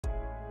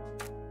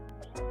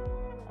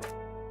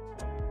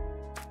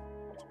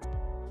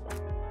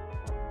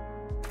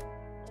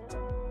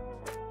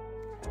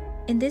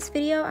In this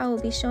video, I will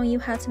be showing you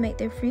how to make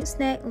the fruit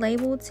snack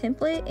label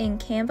template in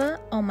Canva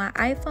on my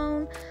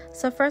iPhone.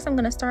 So first I'm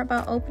going to start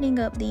by opening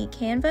up the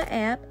Canva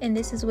app, and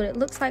this is what it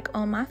looks like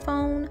on my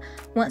phone.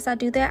 Once I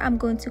do that, I'm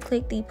going to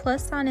click the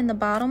plus sign in the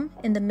bottom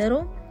in the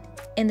middle,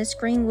 and the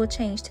screen will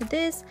change to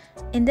this,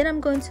 and then I'm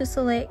going to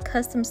select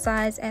custom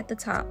size at the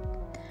top.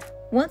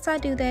 Once I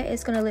do that,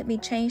 it's going to let me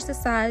change the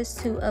size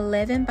to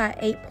 11 by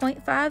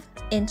 8.5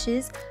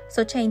 inches.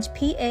 So change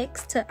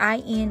PX to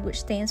IN,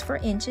 which stands for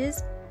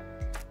inches.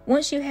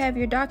 Once you have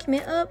your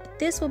document up,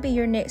 this will be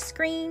your next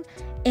screen.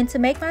 And to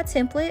make my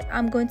template,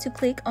 I'm going to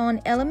click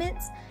on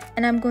Elements,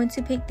 and I'm going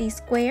to pick the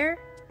square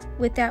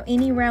without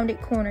any rounded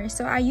corners.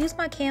 So I use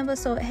my Canva,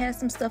 so it has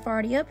some stuff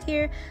already up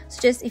here.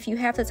 So just if you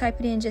have to type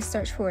it in, just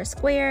search for a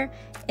square,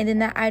 and then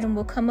that item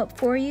will come up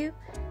for you.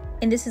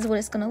 And this is what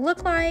it's going to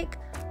look like.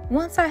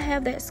 Once I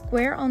have that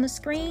square on the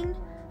screen,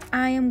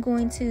 I am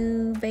going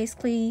to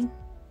basically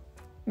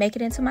make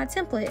it into my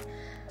template.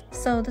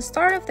 So the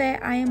start of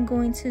that, I am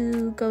going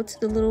to go to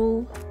the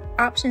little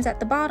options at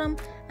the bottom,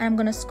 and I'm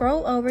going to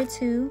scroll over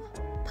to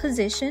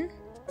position.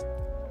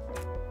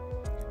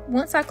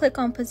 Once I click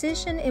on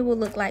position, it will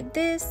look like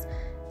this.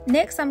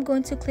 Next, I'm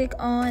going to click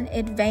on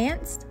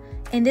advanced,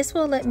 and this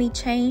will let me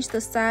change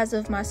the size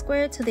of my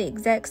square to the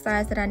exact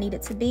size that I need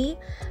it to be.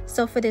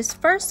 So for this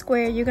first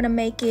square, you're going to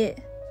make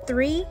it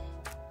 3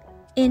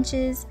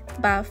 inches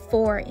by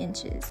 4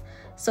 inches.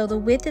 So the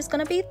width is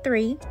going to be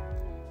 3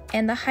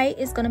 and the height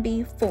is going to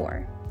be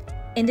 4.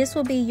 And this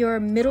will be your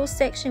middle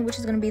section, which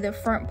is going to be the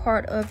front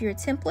part of your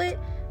template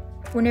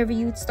whenever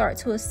you start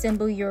to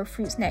assemble your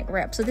fruit snack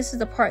wrap. So this is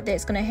the part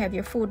that's going to have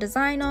your full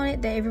design on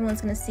it that everyone's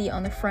going to see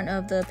on the front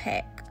of the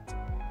pack.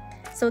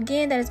 So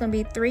again, that is going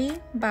to be 3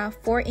 by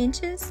 4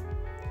 inches.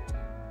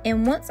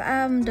 And once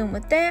I'm done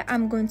with that,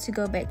 I'm going to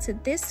go back to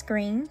this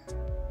screen,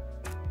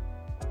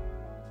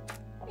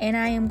 and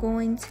I am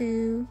going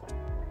to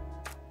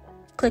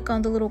click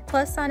on the little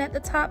plus sign at the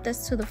top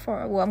that's to the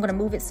far. Well, I'm going to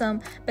move it some,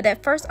 but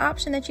that first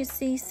option that you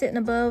see sitting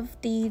above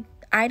the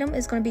item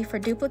is going to be for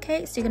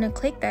duplicate. So you're going to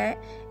click that.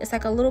 It's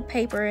like a little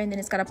paper, and then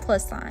it's got a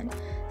plus sign.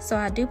 So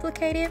I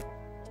duplicate it,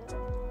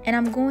 and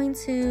I'm going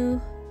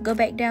to go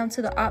back down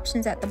to the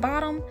options at the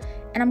bottom,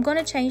 and I'm going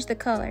to change the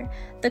color.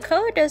 The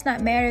color does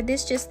not matter.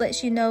 This just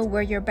lets you know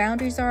where your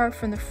boundaries are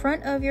from the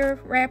front of your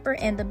wrapper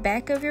and the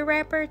back of your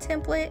wrapper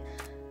template.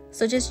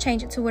 So just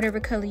change it to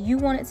whatever color you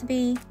want it to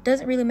be.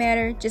 Doesn't really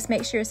matter. Just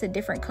make sure it's a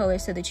different color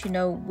so that you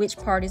know which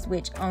part is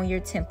which on your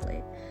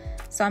template.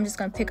 So I'm just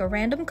going to pick a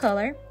random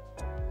color.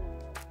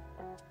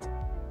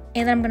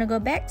 And then I'm going to go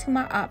back to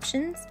my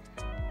options,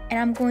 and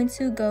I'm going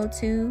to go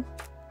to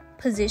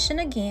position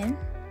again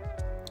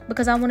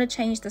because I want to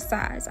change the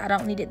size. I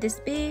don't need it this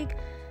big.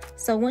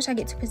 So once I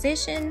get to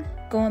position,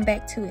 going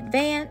back to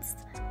advanced,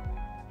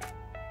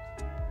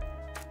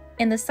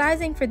 and the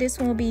sizing for this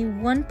one will be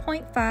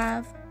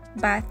 1.5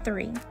 by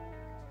 3,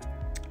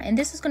 and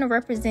this is going to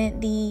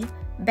represent the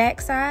back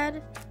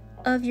side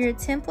of your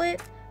template.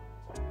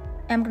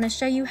 I'm going to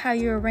show you how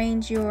you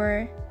arrange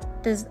your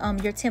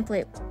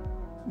template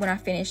when I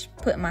finish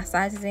putting my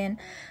sizes in.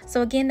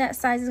 So again, that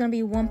size is going to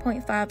be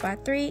 1.5 by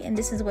 3, and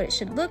this is what it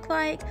should look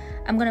like.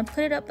 I'm going to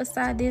put it up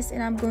beside this,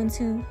 and I'm going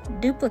to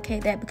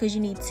duplicate that because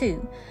you need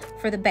 2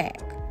 for the back.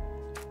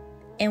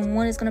 And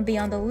one is going to be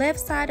on the left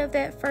side of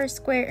that first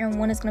square, and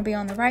one is going to be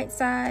on the right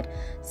side.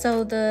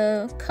 So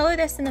the color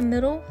that's in the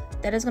middle,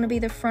 that is going to be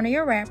the front of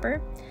your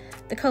wrapper.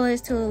 The color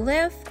that's to the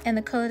left and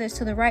the color that's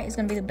to the right is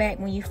going to be the back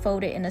when you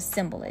fold it and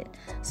assemble it.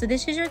 So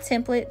this is your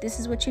template. This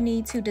is what you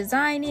need to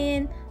design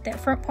in. That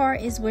front part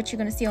is what you're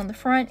going to see on the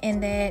front,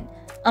 and that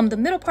the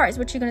middle part is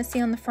what you're going to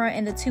see on the front,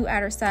 and the 2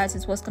 outer sides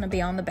is what's going to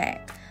be on the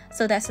back.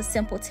 So that's a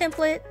simple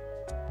template.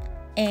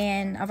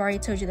 And I've already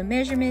told you the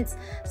measurements.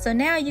 So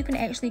now you can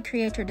actually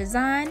create your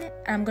design.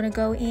 I'm going to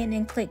go in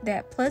and click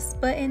that plus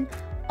button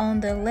on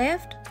the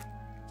left.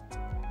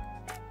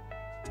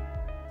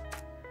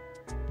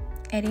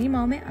 At any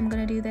moment, I'm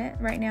going to do that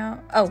right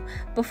now. Oh,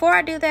 before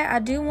I do that, I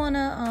do want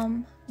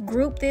to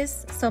group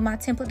this so my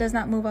template does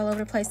not move all over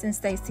the place and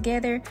stays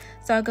together.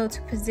 So I go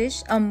to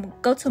position,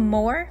 go to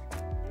more,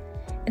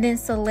 and then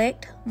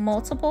select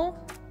multiple.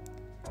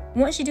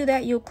 Once you do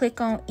that, you'll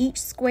click on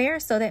each square.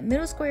 So that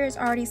middle square is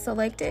already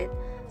selected.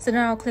 So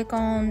now I'll click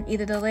on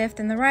either the left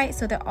and the right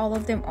so that all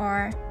of them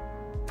are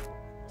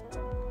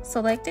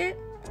selected.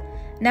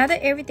 Now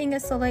that everything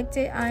is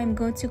selected, I'm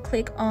going to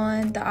click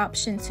on the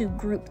option to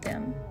group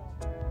them.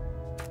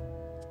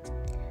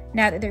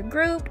 Now that they're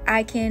grouped,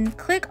 I can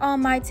click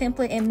on my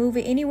template and move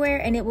it anywhere,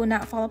 and it will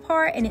not fall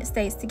apart, and it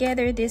stays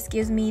together. This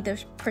gives me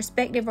the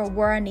perspective of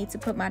where I need to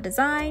put my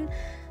design.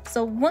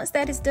 So once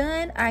that is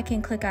done, I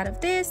can click out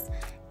of this,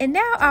 and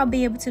now I'll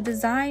be able to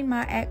design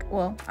my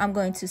well, I'm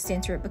going to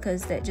center it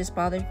because that just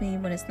bothers me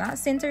when it's not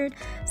centered.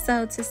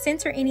 So to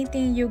center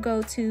anything, you'll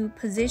go to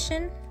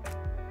position.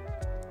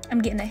 I'm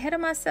getting ahead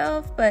of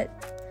myself, but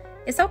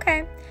it's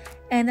okay.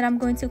 And then I'm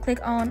going to click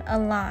on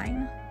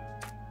align.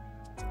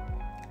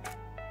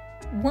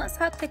 Once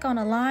I click on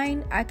a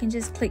line, I can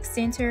just click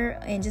center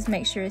and just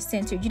make sure it's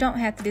centered. You don't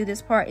have to do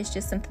this part, it's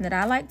just something that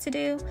I like to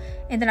do.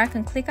 And then I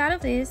can click out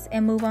of this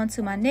and move on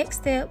to my next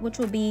step, which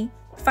will be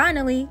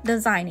finally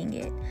designing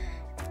it,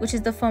 which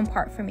is the fun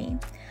part for me.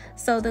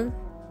 So the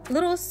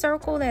little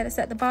circle that is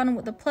at the bottom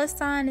with the plus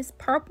sign is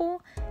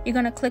purple. You're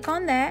gonna click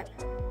on that.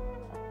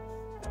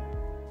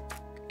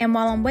 And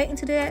while I'm waiting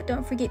to do that,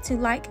 don't forget to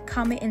like,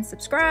 comment, and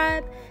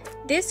subscribe.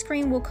 This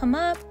screen will come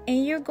up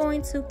and you're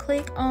going to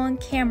click on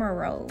camera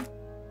roll.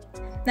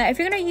 Now, if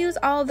you're going to use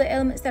all the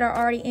elements that are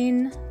already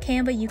in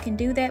Canva, you can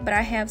do that, but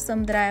I have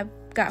some that I've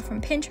got from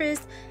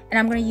Pinterest, and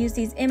I'm going to use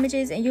these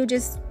images, and you'll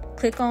just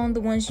click on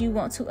the ones you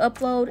want to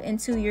upload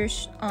into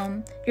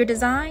your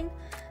design.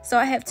 So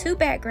I have 2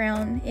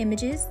 background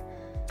images.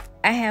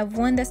 I have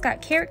one that's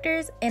got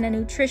characters and a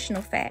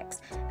nutritional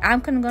facts. I'm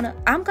gonna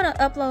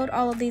upload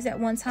all of these at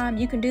one time.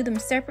 You can do them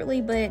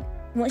separately, but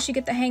once you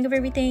get the hang of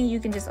everything,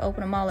 you can just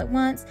open them all at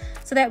once.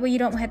 So that way you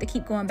don't have to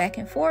keep going back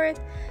and forth.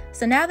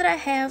 So now that I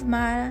have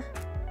my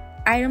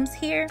items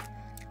here,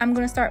 I'm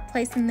going to start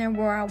placing them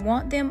where I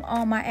want them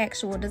on my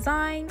actual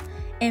design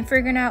and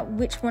figuring out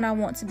which one I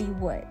want to be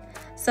what.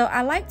 So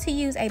I like to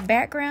use a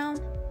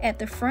background at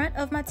the front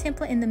of my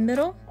template in the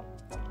middle,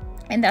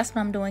 and that's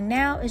what I'm doing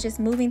now, is just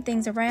moving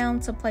things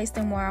around to place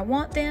them where I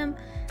want them.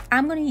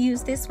 I'm going to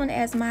use this one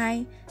as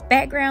my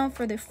background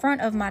for the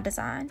front of my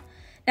design.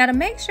 Now, to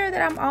make sure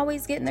that I'm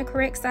always getting the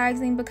correct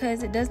sizing,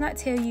 because it does not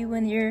tell you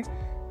when you're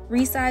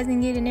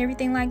resizing it and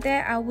everything like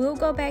that, I will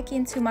go back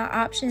into my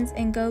options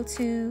and go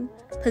to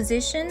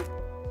position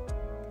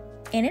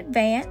and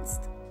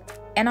advanced,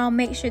 and I'll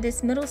make sure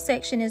this middle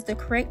section is the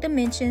correct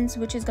dimensions,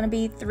 which is going to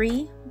be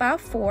 3 by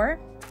 4.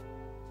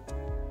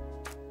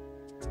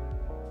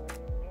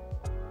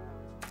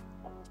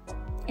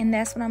 And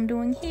that's what I'm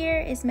doing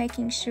here, is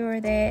making sure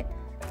that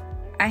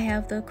I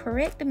have the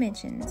correct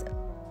dimensions,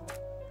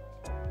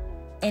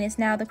 and it's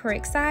now the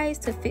correct size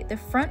to fit the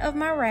front of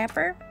my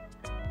wrapper.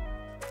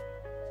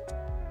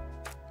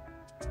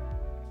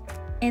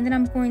 And then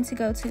I'm going to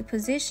go to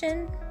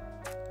position,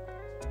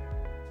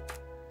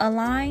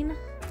 align,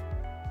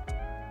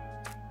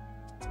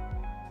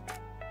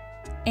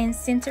 and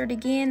centered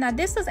again. Now,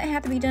 this doesn't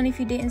have to be done if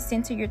you didn't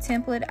center your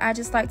template. I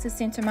just like to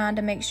center mine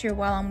to make sure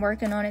while I'm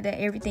working on it that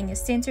everything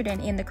is centered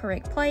and in the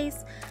correct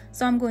place.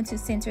 So I'm going to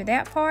center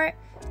that part.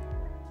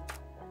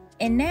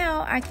 And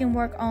now I can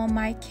work on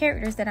my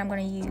characters that I'm going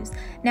to use.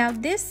 Now,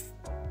 this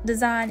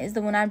design is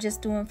the one I'm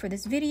just doing for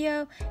this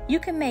video. You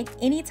can make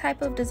any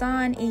type of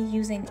design in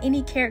using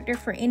any character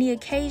for any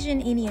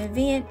occasion, any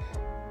event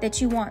that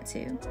you want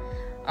to.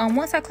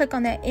 Once I click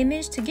on that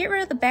image, to get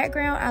rid of the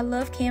background, I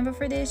love Canva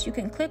for this. You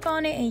can click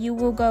on it and you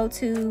will go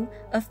to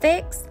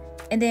effects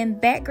and then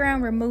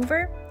background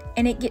remover,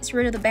 and it gets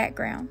rid of the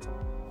background.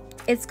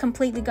 It's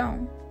completely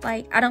gone.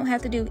 Like, I don't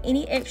have to do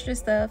any extra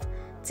stuff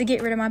to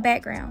get rid of my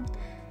background.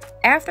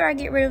 After I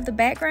get rid of the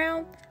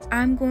background,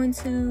 I'm going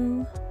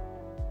to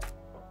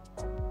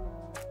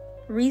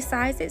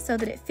resize it so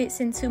that it fits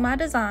into my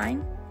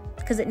design,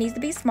 because it needs to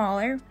be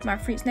smaller. My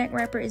fruit snack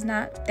wrapper is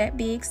not that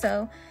big,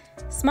 so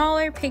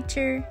smaller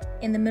picture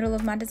in the middle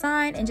of my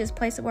design and just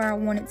place it where I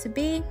want it to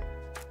be.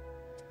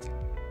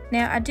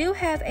 Now, I do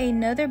have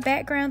another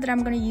background that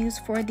I'm going to use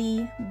for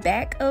the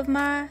back of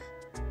my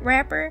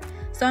wrapper,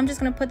 so I'm just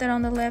going to put that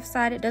on the left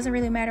side. It doesn't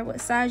really matter what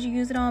size you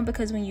use it on,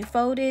 because when you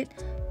fold it,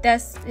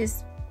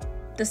 is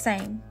the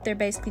same. They're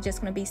basically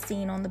just going to be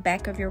seen on the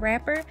back of your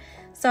wrapper.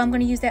 So I'm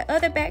going to use that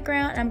other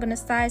background. I'm going to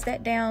size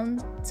that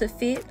down to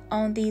fit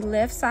on the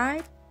left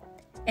side,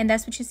 and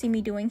that's what you see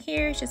me doing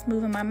here. It's just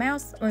moving my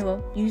mouse,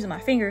 well, using my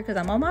finger because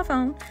I'm on my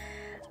phone.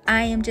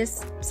 I am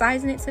just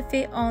sizing it to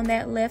fit on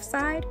that left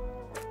side.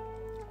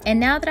 And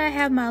now that I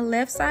have my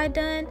left side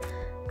done,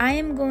 I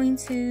am going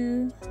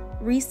to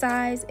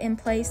resize and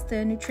place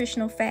the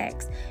nutritional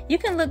facts. You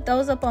can look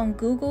those up on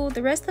Google.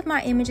 The rest of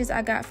my images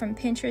I got from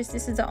Pinterest.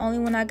 This is the only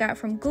one I got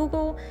from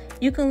Google.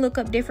 You can look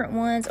up different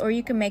ones, or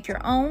you can make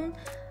your own.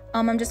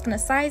 I'm just going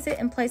to size it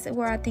and place it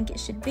where I think it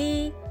should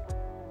be.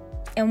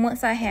 And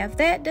once I have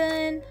that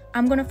done,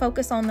 I'm going to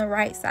focus on the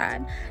right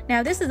side.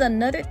 Now, this is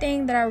another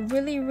thing that I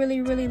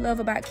really love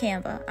about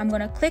Canva. I'm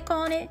going to click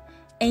on it,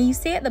 and you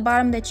see at the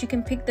bottom that you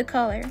can pick the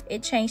color.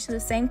 It changed to the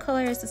same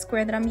color as the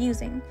square that I'm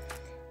using.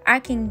 I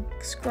can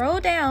scroll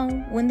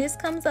down when this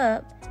comes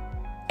up,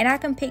 and I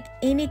can pick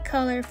any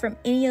color from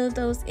any of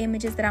those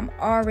images that I'm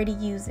already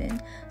using.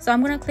 So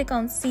I'm going to click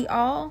on see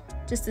all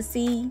just to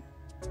see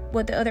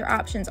what the other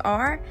options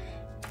are.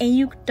 And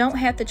you don't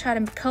have to try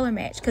to color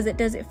match, because it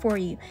does it for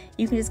you.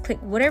 You can just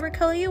click whatever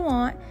color you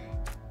want,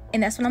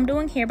 and that's what I'm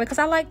doing here, because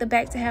I like the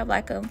back to have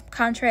like a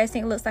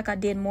contrasting. It looks like I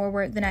did more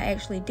work than I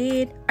actually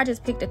did. I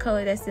just picked a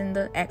color that's in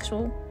the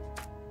actual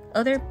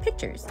other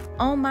pictures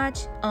on my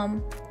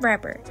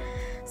wrapper.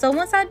 So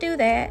once I do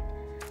that,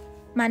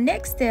 my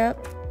next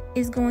step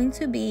is going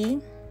to be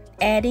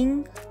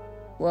adding,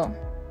 well,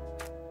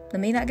 let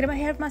me not get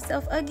ahead of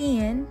myself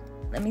again.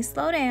 Let me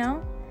slow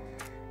down.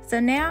 So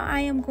now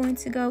I am going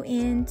to go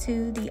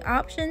into the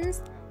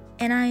options,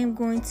 and I am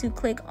going to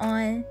click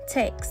on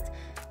text.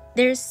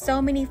 There's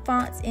so many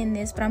fonts in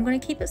this, but I'm going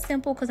to keep it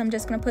simple because I'm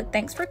just going to put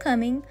thanks for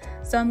coming.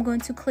 So I'm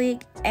going to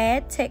click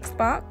add text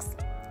box,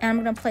 and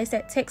I'm going to place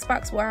that text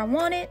box where I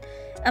want it.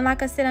 And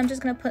like I said, I'm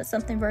just going to put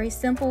something very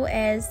simple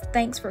as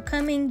thanks for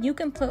coming. You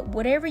can put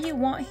whatever you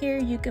want here.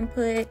 You can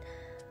put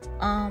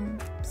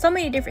so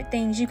many different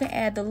things. You can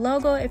add the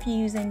logo if you're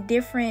using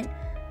different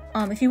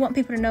if you want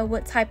people to know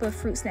what type of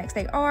fruit snacks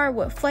they are,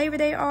 what flavor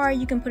they are.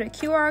 You can put a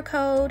QR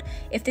code.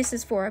 If this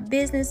is for a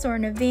business or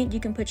an event, you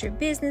can put your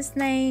business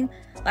name.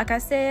 Like I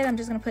said, I'm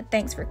just going to put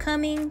thanks for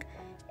coming,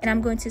 and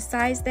I'm going to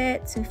size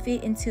that to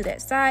fit into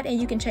that side. And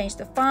you can change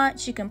the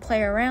fonts. You can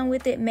play around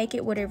with it, make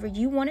it whatever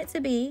you want it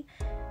to be.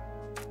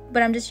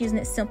 But I'm just using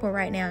it simple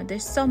right now.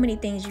 There's so many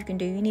things you can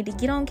do. You need to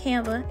get on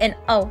Canva. And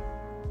oh,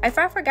 if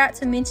I forgot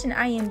to mention,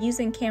 I am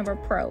using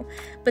Canva Pro,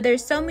 but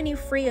there's so many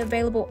free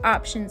available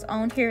options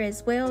on here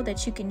as well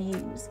that you can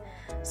use.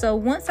 So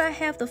once I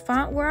have the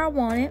font where I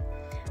want it,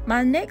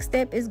 my next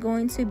step is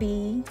going to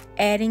be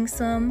adding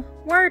some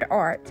word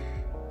art.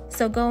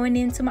 So going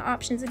into my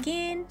options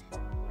again,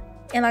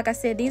 and like I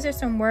said, these are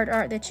some word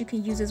art that you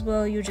can use as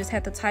well. You just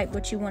have to type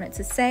what you want it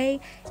to say,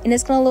 and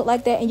it's going to look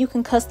like that, and you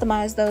can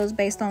customize those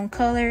based on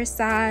color,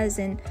 size,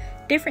 and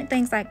different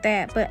things like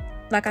that. But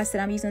like I said,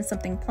 I'm using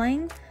something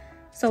plain.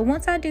 So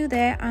once I do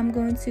that, I'm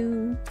going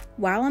to,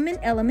 while I'm in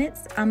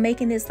Elements, I'm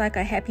making this like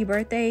a happy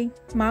birthday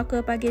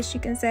mock-up, I guess you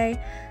can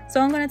say. So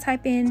I'm going to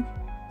type in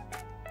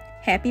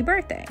happy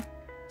birthday.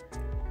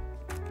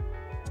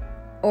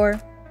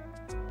 Or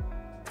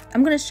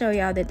I'm going to show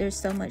y'all that there's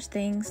so much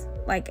things,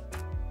 like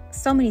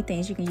so many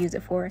things you can use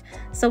it for.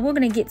 So we're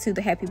going to get to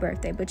the happy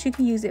birthday, but you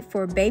can use it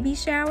for baby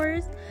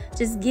showers.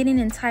 Just get in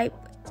and type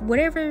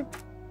whatever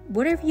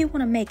you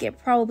want to make. It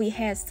probably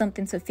has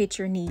something to fit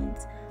your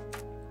needs.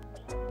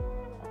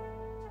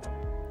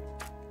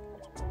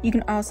 You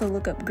can also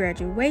look up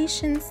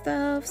graduation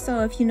stuff.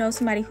 So if you know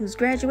somebody who's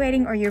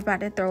graduating, or you're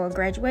about to throw a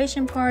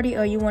graduation party,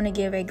 or you want to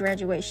give a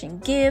graduation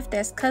gift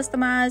that's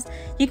customized,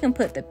 you can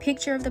put the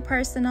picture of the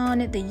person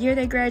on it, the year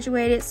they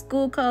graduated,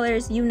 school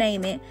colors, you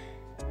name it.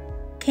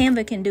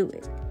 Canva can do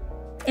it.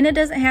 And it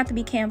doesn't have to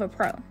be Canva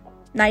Pro.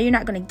 Now, you're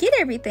not going to get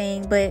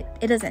everything, but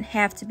it doesn't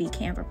have to be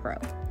Canva Pro.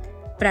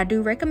 But I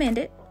do recommend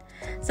it.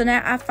 So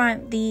now I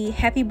find the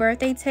happy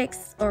birthday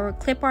text or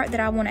clip art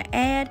that I want to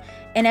add.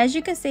 And as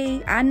you can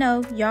see, I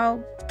know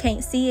y'all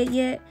can't see it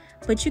yet,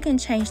 but you can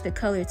change the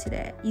color to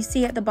that. You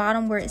see at the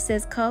bottom where it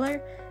says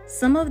color,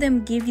 some of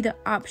them give you the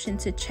option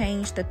to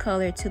change the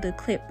color to the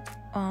clip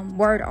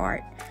word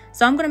art.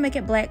 So I'm going to make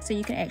it black so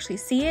you can actually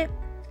see it.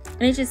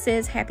 And it just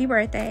says happy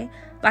birthday.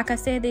 Like I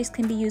said, this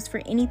can be used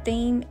for any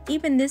theme.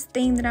 Even this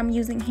theme that I'm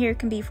using here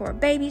can be for a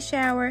baby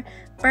shower,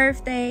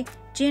 birthday,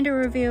 gender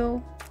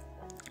reveal,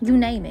 you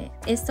name it.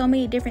 It's so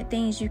many different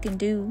things you can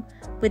do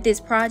with this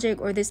project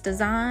or this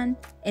design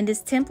and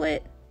this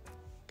template.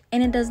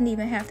 And it doesn't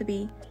even have to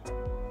be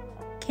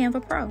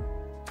Canva Pro.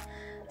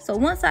 So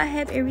once I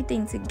have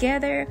everything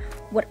together,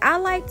 what I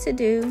like to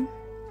do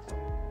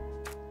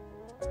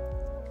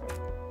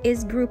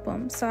is group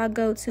them. So I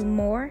go to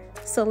more,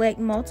 select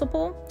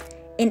multiple,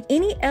 and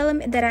any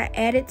element that I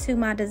added to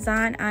my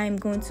design, I am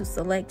going to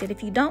select it.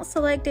 If you don't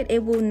select it,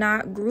 it will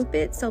not group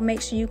it. So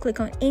make sure you click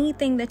on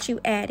anything that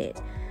you added.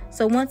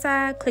 So once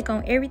I click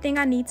on everything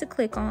I need to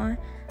click on,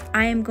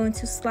 I am going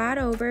to slide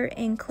over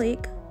and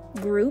click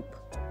group.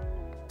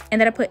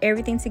 And then I put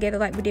everything together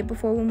like we did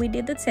before when we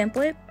did the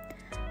template.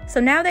 So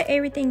now that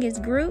everything is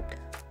grouped,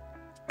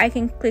 I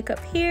can click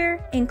up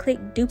here and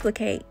click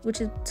duplicate,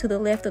 which is to the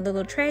left of the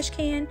little trash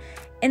can.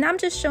 And I'm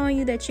just showing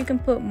you that you can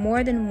put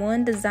more than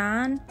one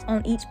design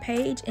on each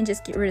page and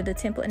just get rid of the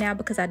template now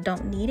because I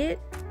don't need it.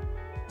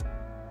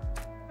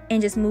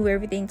 And just move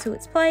everything to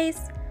its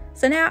place.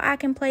 So now I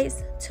can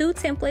place two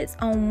templates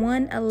on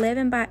one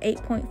 11 by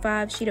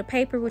 8.5 sheet of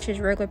paper, which is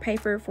regular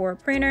paper for a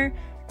printer.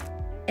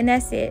 And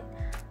that's it.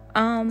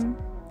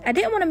 I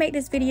didn't want to make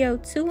this video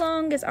too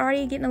long. It's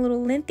already getting a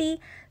little lengthy.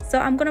 So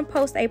I'm going to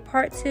post a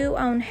part 2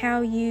 on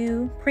how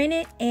you print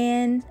it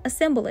and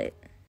assemble it.